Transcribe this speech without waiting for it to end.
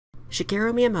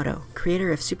Shigeru Miyamoto,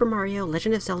 creator of Super Mario,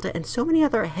 Legend of Zelda, and so many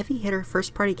other heavy-hitter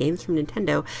first-party games from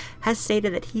Nintendo, has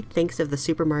stated that he thinks of the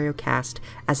Super Mario cast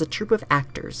as a troupe of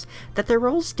actors, that their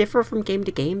roles differ from game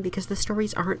to game because the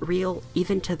stories aren't real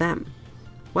even to them.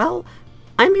 Well,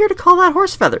 I'm here to call that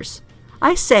horse feathers.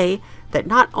 I say that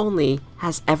not only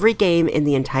has every game in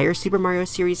the entire Super Mario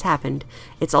series happened,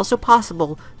 it's also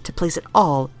possible to place it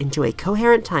all into a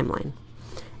coherent timeline.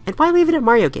 And why leave it at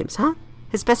Mario games, huh?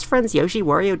 His best friends Yoshi,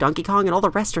 Wario, Donkey Kong, and all the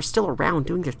rest are still around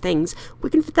doing their things. We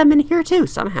can fit them in here too,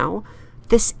 somehow.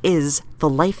 This is the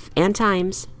life and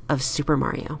times of Super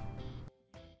Mario.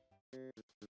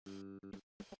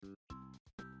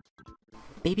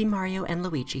 Baby Mario and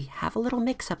Luigi have a little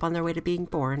mix-up on their way to being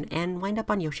born and wind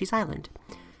up on Yoshi's Island.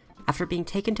 After being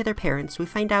taken to their parents, we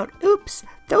find out, oops,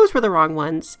 those were the wrong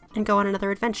ones, and go on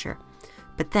another adventure.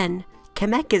 But then,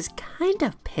 Kamek is kind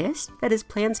of pissed that his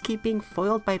plans keep being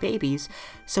foiled by babies,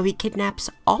 so he kidnaps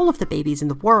all of the babies in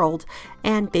the world,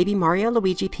 and Baby Mario,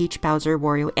 Luigi, Peach, Bowser,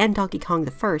 Wario, and Donkey Kong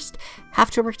the First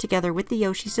have to work together with the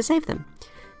Yoshis to save them.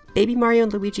 Baby Mario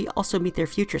and Luigi also meet their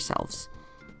future selves.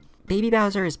 Baby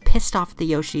Bowser is pissed off at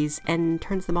the Yoshis and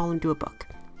turns them all into a book.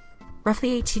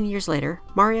 Roughly 18 years later,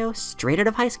 Mario, straight out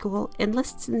of high school,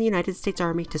 enlists in the United States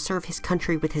Army to serve his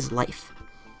country with his life.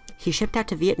 He's shipped out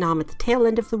to Vietnam at the tail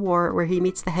end of the war, where he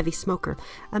meets the heavy smoker,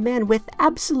 a man with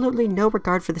absolutely no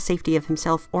regard for the safety of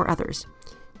himself or others.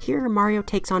 Here, Mario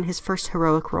takes on his first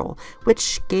heroic role,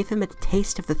 which gave him a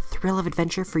taste of the thrill of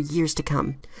adventure for years to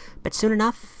come. But soon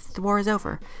enough, the war is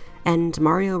over, and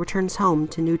Mario returns home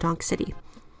to New Donk City.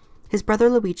 His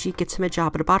brother Luigi gets him a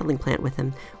job at a bottling plant with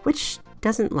him, which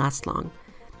doesn't last long.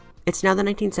 It's now the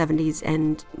 1970s,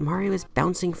 and Mario is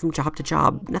bouncing from job to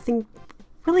job, nothing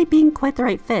really being quite the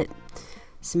right fit.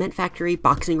 Cement factory,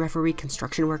 boxing referee,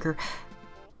 construction worker.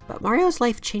 But Mario's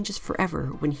life changes forever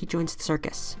when he joins the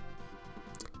circus.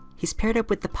 He's paired up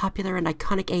with the popular and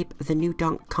iconic ape, the new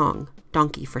Donk Kong,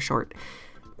 Donkey for short.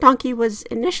 Donkey was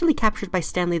initially captured by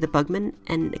Stanley the Bugman,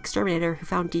 an exterminator who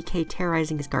found DK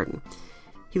terrorizing his garden.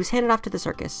 He was handed off to the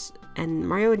circus, and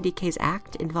Mario and DK's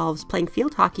act involves playing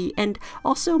field hockey and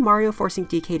also Mario forcing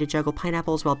DK to juggle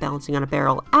pineapples while balancing on a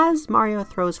barrel as Mario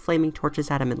throws flaming torches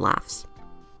at him and laughs.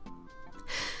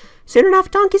 Soon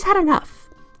enough, Donkey's had enough.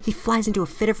 He flies into a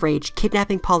fit of rage,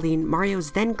 kidnapping Pauline,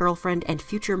 Mario's then-girlfriend and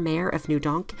future mayor of New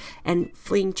Donk, and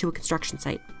fleeing to a construction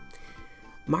site.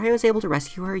 Mario is able to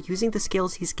rescue her using the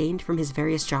skills he's gained from his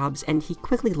various jobs, and he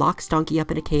quickly locks Donkey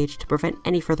up in a cage to prevent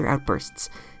any further outbursts.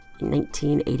 In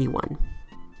 1981.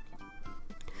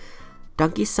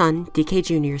 Donkey's son, DK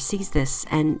Jr., sees this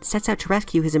and sets out to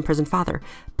rescue his imprisoned father,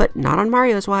 but not on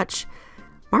Mario's watch.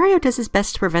 Mario does his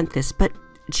best to prevent this, but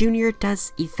Jr.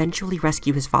 does eventually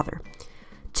rescue his father.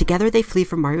 Together they flee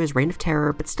from Mario's reign of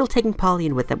terror, but still taking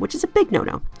Pauline with them, which is a big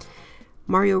no-no.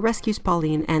 Mario rescues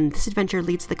Pauline, and this adventure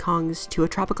leads the Kongs to a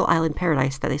tropical island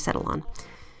paradise that they settle on.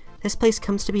 This place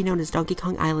comes to be known as Donkey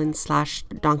Kong Island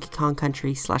 / Donkey Kong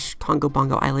Country / Congo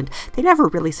Bongo Island. They never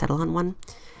really settle on one.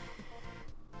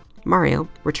 Mario,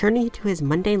 returning to his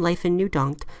mundane life in New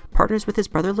Donk, partners with his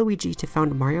brother Luigi to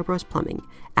found Mario Bros. Plumbing,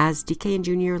 as DK and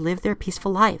Jr. live their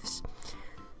peaceful lives.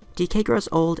 DK grows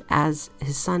old as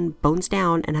his son bones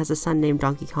down and has a son named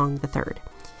Donkey Kong III.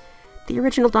 The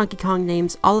original Donkey Kong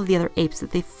names all of the other apes that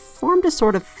they formed a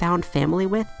sort of found family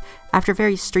with after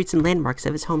various streets and landmarks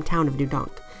of his hometown of New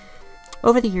Donk.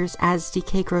 Over the years, as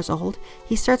DK grows old,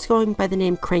 he starts going by the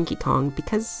name Cranky Kong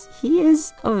because he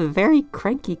is a very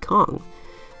cranky Kong.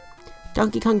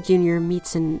 Donkey Kong Jr.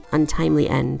 meets an untimely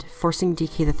end, forcing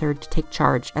DK III to take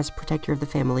charge as protector of the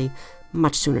family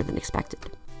much sooner than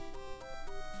expected.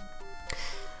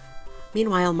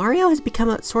 Meanwhile, Mario has become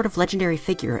a sort of legendary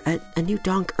figure, a New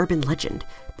Donk urban legend.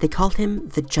 They call him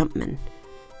the Jumpman.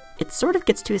 It sort of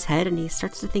gets to his head and he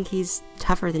starts to think he's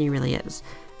tougher than he really is.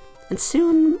 And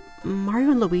soon,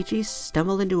 Mario and Luigi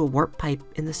stumble into a warp pipe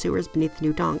in the sewers beneath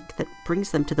New Donk that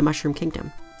brings them to the Mushroom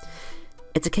Kingdom.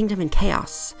 It's a kingdom in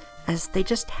chaos, as they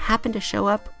just happen to show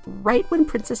up right when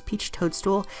Princess Peach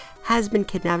Toadstool has been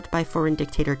kidnapped by foreign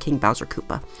dictator King Bowser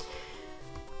Koopa.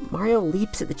 Mario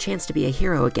leaps at the chance to be a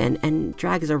hero again and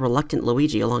drags a reluctant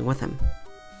Luigi along with him.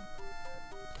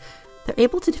 They're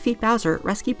able to defeat Bowser,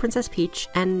 rescue Princess Peach,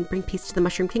 and bring peace to the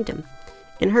Mushroom Kingdom.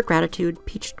 In her gratitude,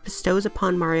 Peach bestows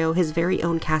upon Mario his very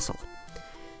own castle.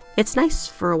 It's nice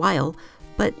for a while,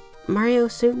 but Mario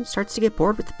soon starts to get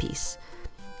bored with the peace.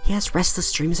 He has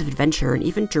restless dreams of adventure and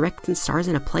even directs and stars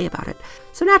in a play about it.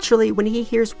 So naturally, when he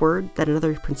hears word that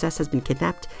another princess has been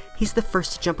kidnapped, he's the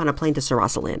first to jump on a plane to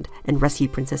Sarasaland and rescue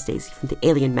Princess Daisy from the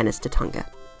alien menace to Tonga.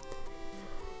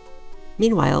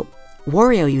 Meanwhile,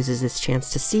 Wario uses this chance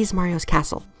to seize Mario's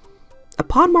castle.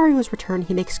 Upon Mario's return,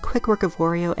 he makes quick work of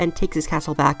Wario and takes his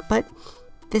castle back, but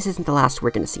this isn't the last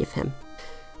we're going to see of him.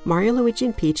 Mario, Luigi,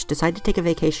 and Peach decide to take a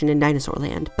vacation in Dinosaur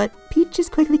Land, but Peach is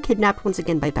quickly kidnapped once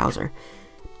again by Bowser.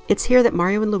 It's here that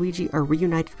Mario and Luigi are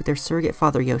reunited with their surrogate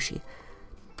father, Yoshi.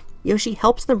 Yoshi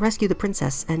helps them rescue the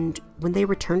princess, and when they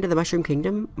return to the Mushroom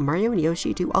Kingdom, Mario and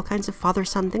Yoshi do all kinds of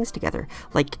father-son things together,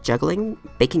 like juggling,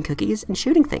 baking cookies, and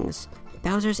shooting things.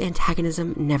 Bowser's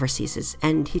antagonism never ceases,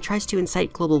 and he tries to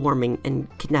incite global warming and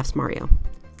kidnaps Mario.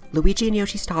 Luigi and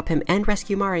Yoshi stop him and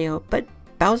rescue Mario, but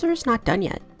Bowser's not done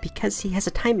yet, because he has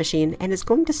a time machine and is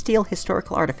going to steal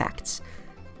historical artifacts.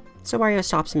 So Mario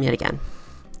stops him yet again.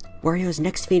 Wario's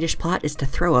next fiendish plot is to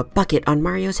throw a bucket on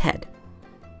Mario's head.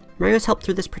 Mario's helped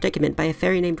through this predicament by a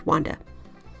fairy named Wanda.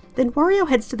 Then Wario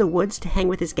heads to the woods to hang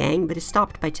with his gang, but is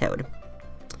stopped by Toad.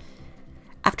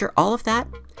 After all of that,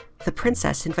 the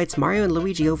princess invites Mario and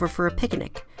Luigi over for a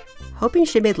picnic. Hoping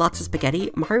she made lots of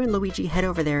spaghetti, Mario and Luigi head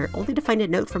over there, only to find a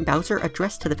note from Bowser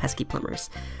addressed to the pesky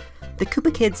plumbers. The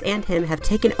Koopa Kids and him have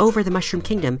taken over the Mushroom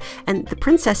Kingdom, and the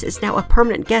princess is now a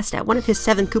permanent guest at one of his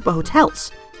 7 Koopa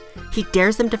hotels. He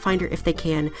dares them to find her if they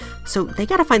can, so they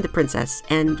gotta find the princess,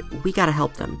 and we gotta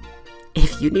help them.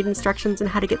 If you need instructions on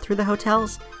how to get through the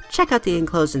hotels, check out the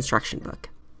enclosed instruction book.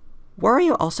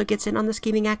 Wario also gets in on the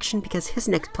scheming action because his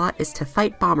next plot is to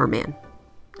fight Bomberman.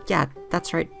 Yeah,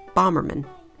 that's right, Bomberman.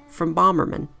 From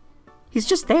Bomberman. He's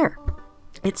just there.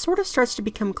 It sort of starts to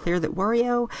become clear that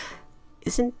Wario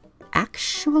isn't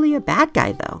actually a bad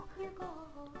guy, though.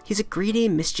 He's a greedy,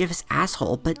 mischievous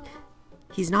asshole, but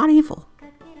he's not evil.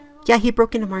 Yeah, he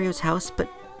broke into Mario's house, but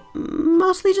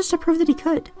mostly just to prove that he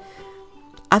could.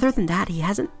 Other than that, he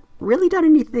hasn't really done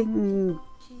anything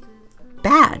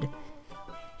bad.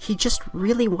 He just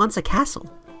really wants a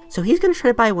castle. So he's going to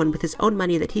try to buy one with his own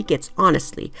money that he gets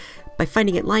honestly, by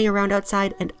finding it lying around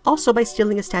outside, and also by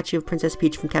stealing a statue of Princess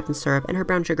Peach from Captain Syrup and her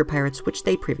brown sugar pirates, which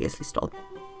they previously stole.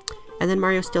 And then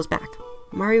Mario steals back.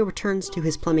 Mario returns to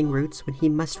his plumbing roots when he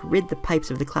must rid the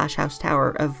pipes of the Clash House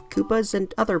Tower of Koopas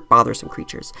and other bothersome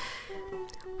creatures.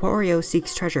 Wario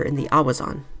seeks treasure in the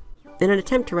Awazon. In an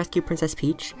attempt to rescue Princess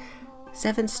Peach,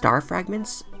 7 star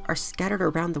fragments are scattered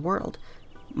around the world.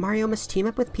 Mario must team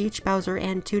up with Peach, Bowser,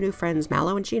 and 2 new friends,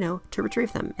 Mallow and Gino, to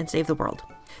retrieve them and save the world.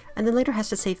 And then later has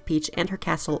to save Peach and her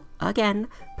castle again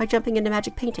by jumping into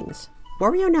magic paintings.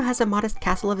 Wario now has a modest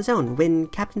castle of his own when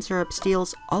Captain Syrup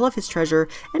steals all of his treasure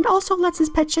and also lets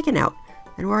his pet chicken out,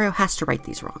 and Wario has to right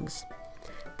these wrongs.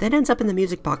 Then ends up in the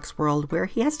music box world where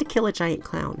he has to kill a giant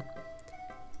clown.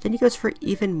 Then he goes for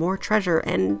even more treasure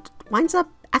and winds up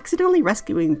accidentally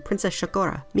rescuing Princess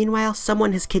Shokora. Meanwhile,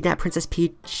 someone has kidnapped Princess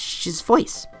Peach's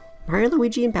voice. Mario,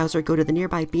 Luigi, and Bowser go to the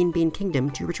nearby Bean Bean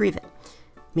Kingdom to retrieve it.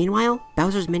 Meanwhile,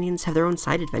 Bowser's minions have their own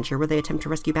side adventure where they attempt to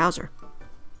rescue Bowser.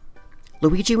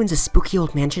 Luigi wins a spooky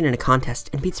old mansion in a contest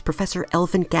and meets Professor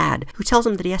Elvin Gadd, who tells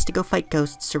him that he has to go fight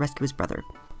ghosts to rescue his brother.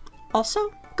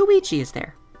 Also, Luigi is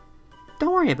there.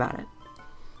 Don't worry about it.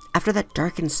 After that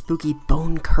dark and spooky,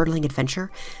 bone-curdling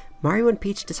adventure, Mario and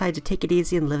Peach decide to take it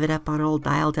easy and live it up on old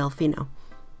Isle Delfino.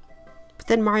 But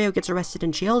then Mario gets arrested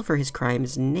and jailed for his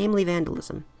crimes, namely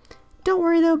vandalism. Don't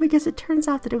worry though, because it turns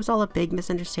out that it was all a big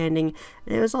misunderstanding,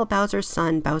 and it was all Bowser's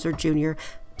son, Bowser Jr.,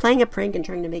 playing a prank and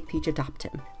trying to make Peach adopt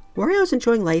him. Wario's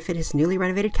enjoying life in his newly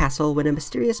renovated castle when a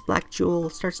mysterious black jewel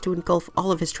starts to engulf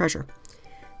all of his treasure.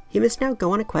 He must now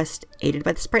go on a quest, aided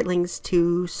by the Spritelings,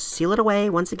 to seal it away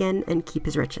once again and keep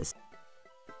his riches.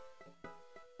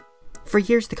 For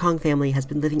years, the Kong family has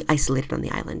been living isolated on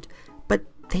the island, but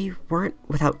they weren't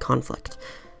without conflict.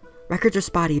 Records are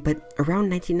spotty, but around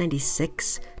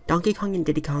 1996, Donkey Kong and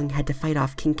Diddy Kong had to fight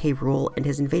off King K. Rool and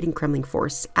his invading Kremling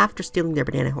force after stealing their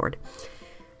banana horde.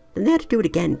 Then they had to do it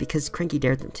again because Cranky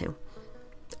dared them to.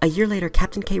 A year later,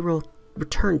 Captain K. Rool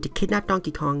returned to kidnap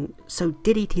Donkey Kong, so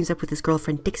Diddy teams up with his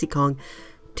girlfriend Dixie Kong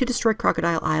to destroy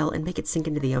Crocodile Isle and make it sink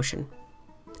into the ocean.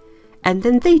 And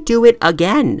then they do it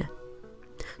again!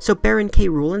 So Baron K.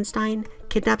 Roolenstein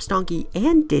kidnaps Donkey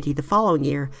and Diddy the following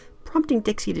year, prompting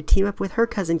Dixie to team up with her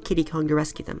cousin Kitty Kong to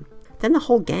rescue them. Then the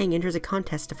whole gang enters a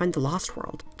contest to find the Lost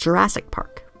World, Jurassic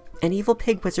Park. An evil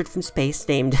pig wizard from space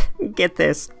named, get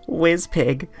this, Whiz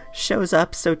Pig, shows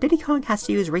up, so Diddy Kong has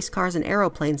to use race cars and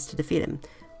aeroplanes to defeat him,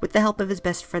 with the help of his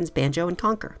best friends Banjo and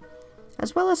Conker,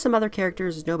 as well as some other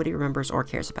characters nobody remembers or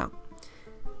cares about.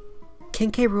 King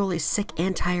K. Rool is sick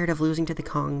and tired of losing to the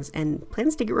Kongs, and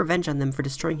plans to get revenge on them for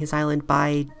destroying his island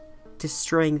by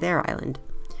destroying their island.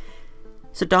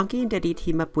 So Donkey and Diddy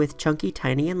team up with Chunky,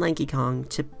 Tiny, and Lanky Kong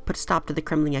to put a stop to the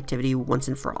Kremling activity once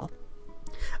and for all.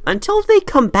 Until they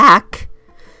come back,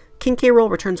 King K. Rool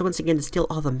returns once again to steal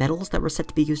all the medals that were set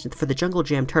to be used for the Jungle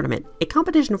Jam tournament, a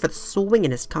competition for the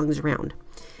swinginest Kongs around.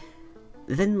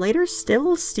 then later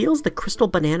still steals the crystal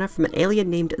banana from an alien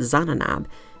named Zananab,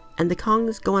 and the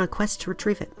Kongs go on a quest to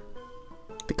retrieve it.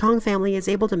 The Kong family is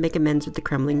able to make amends with the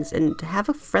Kremlings and to have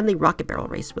a friendly rocket barrel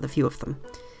race with a few of them.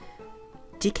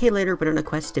 DK later went on a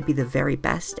quest to be the very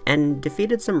best and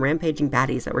defeated some rampaging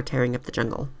baddies that were tearing up the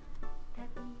jungle.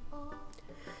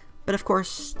 But of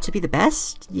course, to be the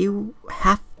best, you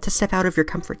have to step out of your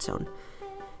comfort zone.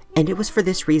 And it was for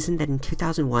this reason that in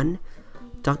 2001,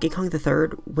 Donkey Kong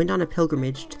III went on a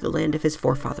pilgrimage to the land of his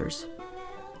forefathers,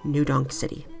 New Donk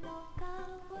City.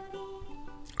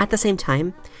 At the same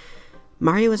time,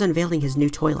 Mario is unveiling his new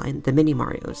toy line, the Mini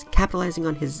Marios, capitalizing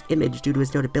on his image due to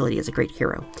his notability as a great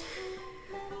hero.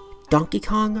 Donkey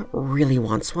Kong really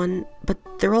wants one, but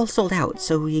they're all sold out,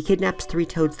 so he kidnaps 3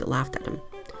 toads that laughed at him.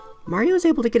 Mario is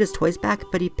able to get his toys back,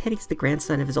 but he pities the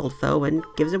grandson of his old foe and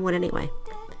gives him one anyway.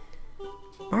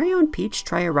 Mario and Peach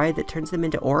try a ride that turns them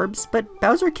into orbs, but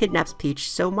Bowser kidnaps Peach,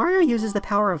 so Mario uses the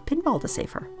power of pinball to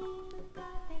save her.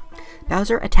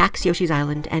 Bowser attacks Yoshi's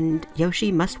Island, and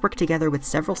Yoshi must work together with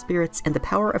several spirits and the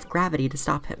power of gravity to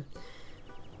stop him.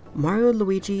 Mario,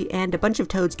 Luigi, and a bunch of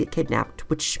toads get kidnapped,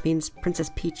 which means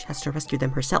Princess Peach has to rescue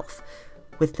them herself,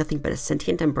 with nothing but a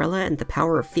sentient umbrella and the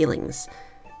power of feelings.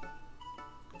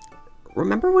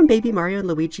 Remember when baby Mario and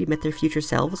Luigi met their future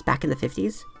selves back in the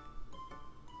 50s?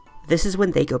 This is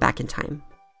when they go back in time.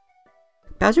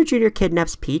 Bowser Jr.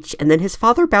 kidnaps Peach, and then his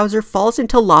father Bowser falls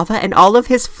into lava and all of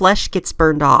his flesh gets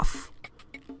burned off.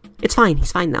 It's fine,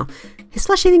 he's fine though. His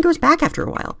flesh even goes back after a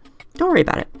while. Don't worry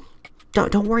about it.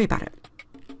 Don't worry about it.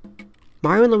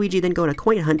 Mario and Luigi then go on a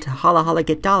coin hunt to Hala Hala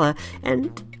Get Dala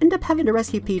and end up having to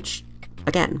rescue Peach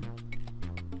again.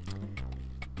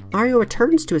 Mario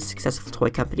returns to his successful toy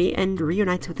company and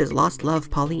reunites with his lost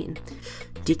love, Pauline.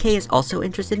 DK is also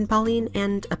interested in Pauline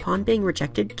and, upon being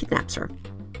rejected, kidnaps her.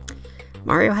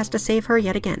 Mario has to save her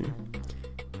yet again.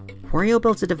 Wario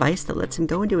builds a device that lets him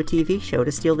go into a TV show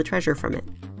to steal the treasure from it.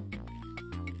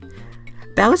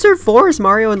 Bowser floors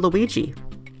Mario and Luigi.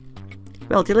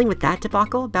 While dealing with that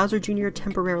debacle, Bowser Jr.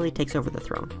 temporarily takes over the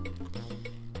throne.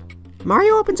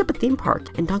 Mario opens up a theme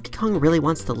park, and Donkey Kong really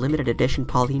wants the limited edition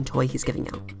Pauline toy he's giving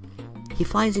out. He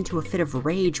flies into a fit of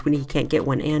rage when he can't get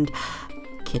one and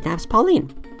kidnaps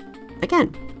Pauline.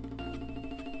 Again.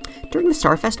 During the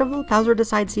Star Festival, Bowser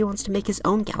decides he wants to make his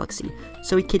own galaxy,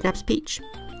 so he kidnaps Peach.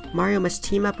 Mario must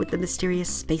team up with the mysterious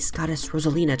space goddess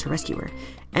Rosalina to rescue her,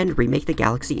 and remake the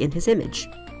galaxy in his image.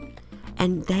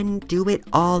 And then do it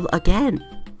all again.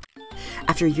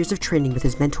 After years of training with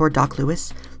his mentor Doc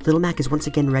Lewis, Little Mac is once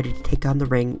again ready to take on the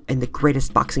ring in the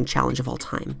greatest boxing challenge of all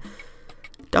time.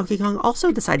 Donkey Kong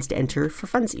also decides to enter for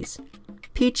funsies.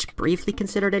 Peach briefly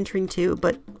considered entering too,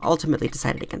 but ultimately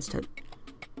decided against it.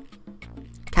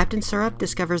 Captain Syrup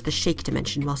discovers the Shake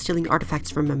Dimension while stealing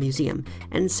artifacts from a museum,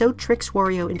 and so tricks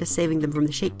Wario into saving them from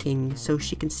the Shake King so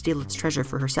she can steal its treasure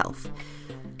for herself.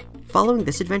 Following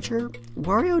this adventure,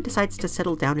 Wario decides to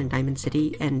settle down in Diamond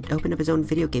City and open up his own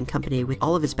video game company with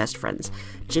all of his best friends,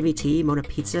 Jimmy T, Mona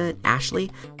Pizza, Ashley,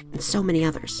 and so many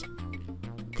others.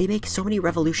 They make so many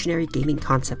revolutionary gaming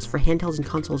concepts for handhelds and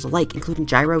consoles alike, including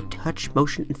gyro, touch,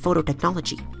 motion, and photo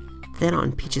technology. Then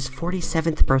on Peach's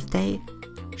 47th birthday,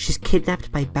 she's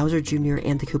kidnapped by Bowser Jr.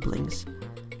 and the Koopalings.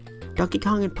 Donkey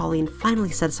Kong and Pauline finally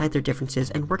set aside their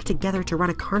differences and work together to run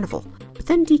a carnival. But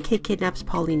then DK kidnaps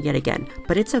Pauline yet again,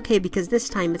 but it's okay because this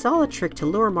time it's all a trick to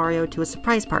lure Mario to a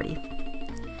surprise party.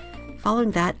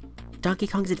 Following that, Donkey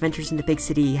Kong's adventures in the big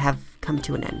city have come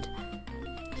to an end.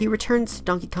 He returns to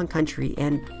Donkey Kong Country,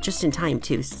 and just in time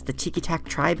too, since the Tiki Tak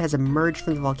tribe has emerged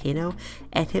from the volcano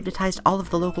and hypnotized all of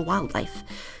the local wildlife.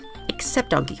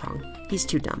 Except Donkey Kong. He's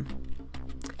too dumb.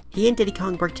 He and Diddy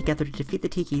Kong work together to defeat the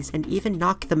Tikis and even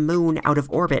knock the moon out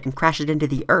of orbit and crash it into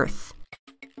the Earth.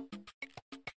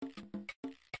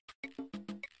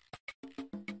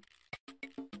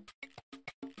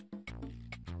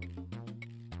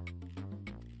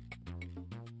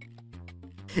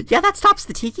 Yeah, that stops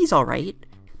the Tikis alright.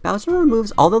 Bowser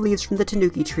removes all the leaves from the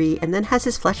Tanuki tree and then has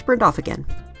his flesh burned off again.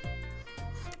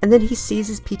 And then he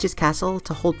seizes Peach's castle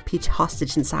to hold Peach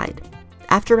hostage inside.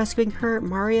 After rescuing her,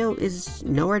 Mario is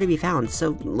nowhere to be found,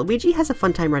 so Luigi has a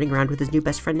fun time running around with his new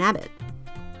best friend Nabbit.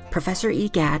 Professor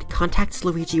Egad contacts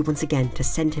Luigi once again to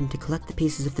send him to collect the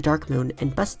pieces of the Dark Moon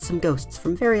and bust some ghosts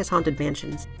from various haunted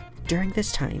mansions. During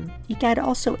this time, Egad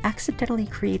also accidentally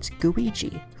creates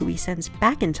Gooigi, who he sends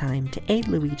back in time to aid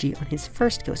Luigi on his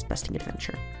first ghost-busting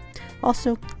adventure.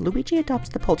 Also, Luigi adopts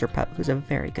the Polterpup, who's a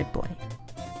very good boy.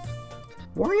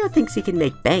 Wario thinks he can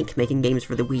make bank making games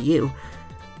for the Wii U,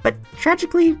 but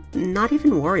tragically, not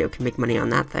even Wario can make money on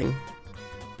that thing.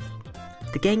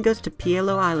 The gang goes to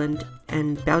Pielo Island,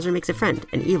 and Bowser makes a friend,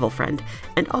 an evil friend,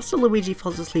 and also Luigi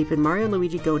falls asleep and Mario and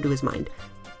Luigi go into his mind,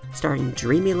 starring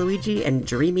Dreamy Luigi and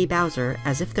Dreamy Bowser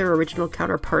as if their original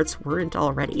counterparts weren't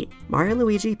already. Mario,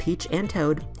 Luigi, Peach, and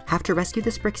Toad have to rescue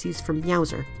the Sprixies from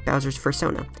Meowser, Bowser's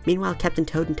fursona. Meanwhile, Captain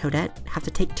Toad and Toadette have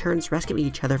to take turns rescuing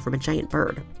each other from a giant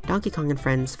bird. Donkey Kong and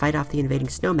friends fight off the invading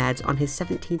Snowmads on his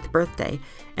 17th birthday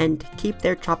and keep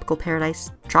their tropical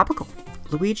paradise tropical.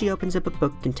 Luigi opens up a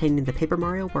book containing the Paper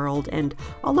Mario world, and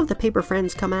all of the Paper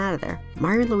Friends come out of there.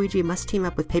 Mario and Luigi must team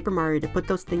up with Paper Mario to put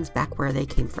those things back where they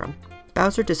came from.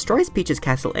 Bowser destroys Peach's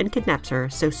castle and kidnaps her,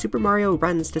 so Super Mario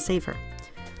runs to save her.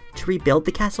 To rebuild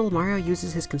the castle, Mario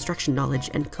uses his construction knowledge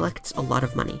and collects a lot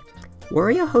of money.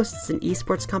 Wario hosts an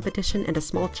esports competition and a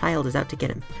small child is out to get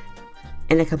him.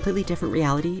 In a completely different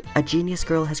reality, a genius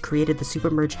girl has created the Super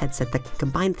Merge headset that can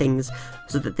combine things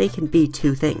so that they can be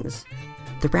two things.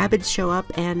 The Rabbids show up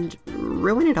and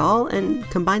ruin it all and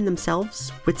combine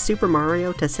themselves with Super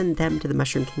Mario to send them to the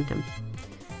Mushroom Kingdom.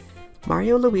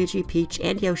 Mario, Luigi, Peach,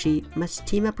 and Yoshi must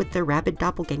team up with their Rabbid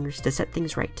doppelgangers to set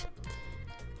things right.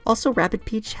 Also, Rabbid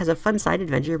Peach has a fun side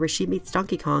adventure where she meets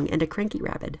Donkey Kong and a Cranky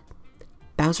Rabbid.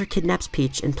 Bowser kidnaps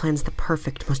Peach and plans the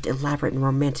perfect, most elaborate and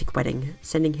romantic wedding,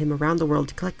 sending him around the world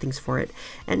to collect things for it,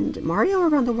 and Mario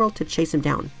around the world to chase him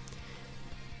down.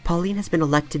 Pauline has been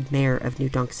elected mayor of New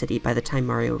Donk City by the time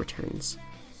Mario returns.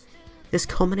 This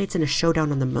culminates in a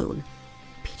showdown on the moon.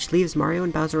 Peach leaves Mario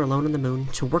and Bowser alone on the moon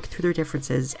to work through their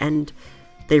differences, and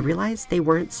they realize they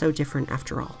weren't so different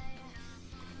after all.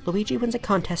 Luigi wins a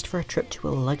contest for a trip to a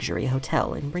luxury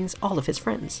hotel and brings all of his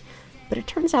friends, but it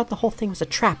turns out the whole thing was a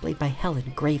trap laid by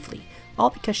Helen Gravely, all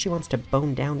because she wants to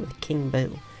bone down with King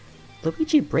Boo.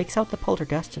 Luigi breaks out the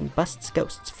poltergust and busts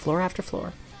ghosts floor after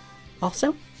floor.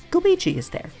 Also, Luigi is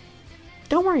there.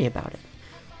 Don't worry about it.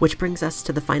 Which brings us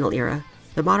to the final era,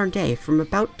 the modern day from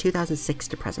about 2006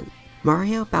 to present.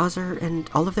 Mario, Bowser, and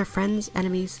all of their friends,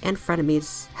 enemies, and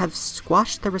frenemies have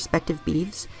squashed their respective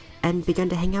beeves and begun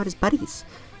to hang out as buddies.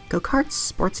 Go-karts,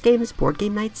 sports games, board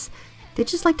game nights, they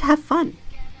just like to have fun.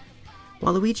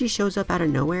 While Luigi shows up out of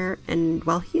nowhere, and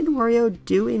while he and Wario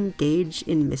do engage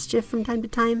in mischief from time to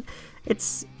time,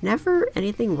 it's never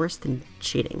anything worse than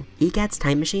cheating. EGAD's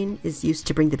time machine is used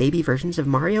to bring the baby versions of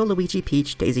Mario, Luigi,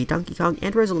 Peach, Daisy, Donkey Kong,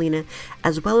 and Rosalina,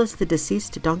 as well as the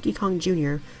deceased Donkey Kong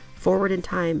Jr., forward in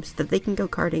time so that they can go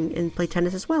karting and play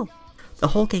tennis as well. The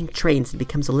whole gang trains and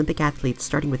becomes Olympic athletes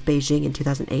starting with Beijing in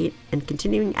 2008 and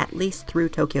continuing at least through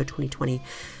Tokyo 2020,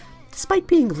 despite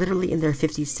being literally in their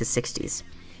 50s to 60s.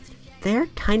 They're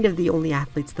kind of the only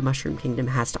athletes the Mushroom Kingdom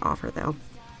has to offer, though.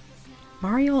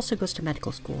 Mario also goes to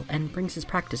medical school and brings his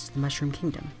practice to the Mushroom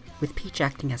Kingdom, with Peach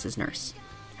acting as his nurse.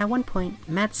 At one point,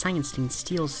 Mad Science-Team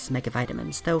steals his mega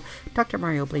vitamins, though Dr.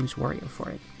 Mario blames Wario for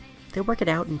it. They work it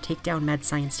out and take down Mad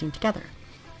Science-Team together.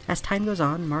 As time goes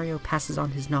on, Mario passes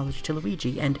on his knowledge to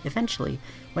Luigi, and eventually,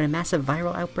 when a massive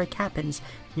viral outbreak happens,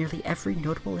 nearly every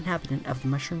notable inhabitant of the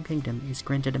Mushroom Kingdom is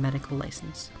granted a medical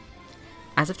license.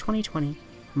 As of 2020,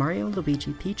 Mario,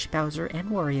 Luigi, Peach, Bowser, and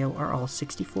Wario are all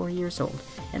 64 years old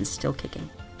and still kicking.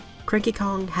 Cranky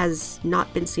Kong has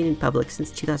not been seen in public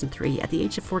since 2003 at the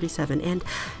age of 47, and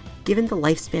given the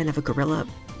lifespan of a gorilla,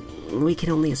 we can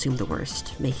only assume the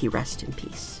worst. May he rest in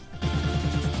peace.